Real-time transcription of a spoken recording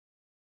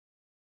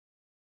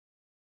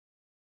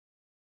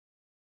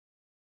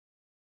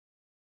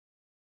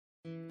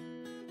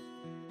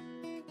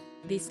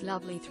This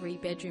lovely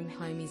 3-bedroom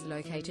home is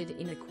located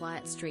in a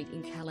quiet street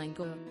in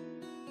Kallangur.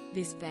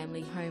 This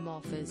family home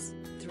offers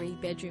 3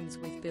 bedrooms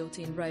with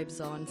built-in robes,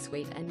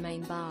 ensuite and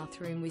main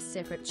bathroom with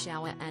separate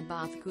shower and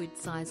bath,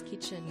 good-size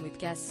kitchen with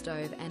gas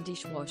stove and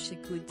dishwasher,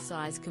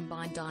 good-size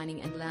combined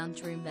dining and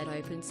lounge room that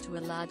opens to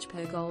a large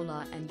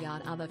pergola and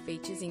yard. Other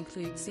features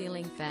include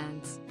ceiling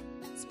fans,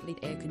 split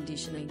air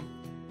conditioning,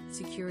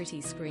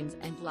 security screens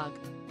and DLUG.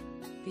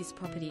 This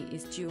property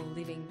is dual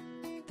living.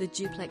 The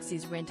duplex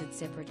is rented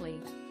separately,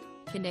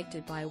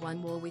 connected by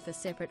one wall with a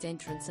separate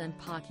entrance and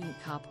parking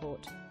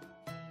carport.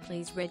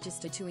 Please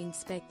register to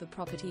inspect the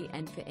property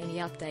and for any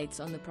updates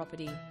on the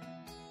property.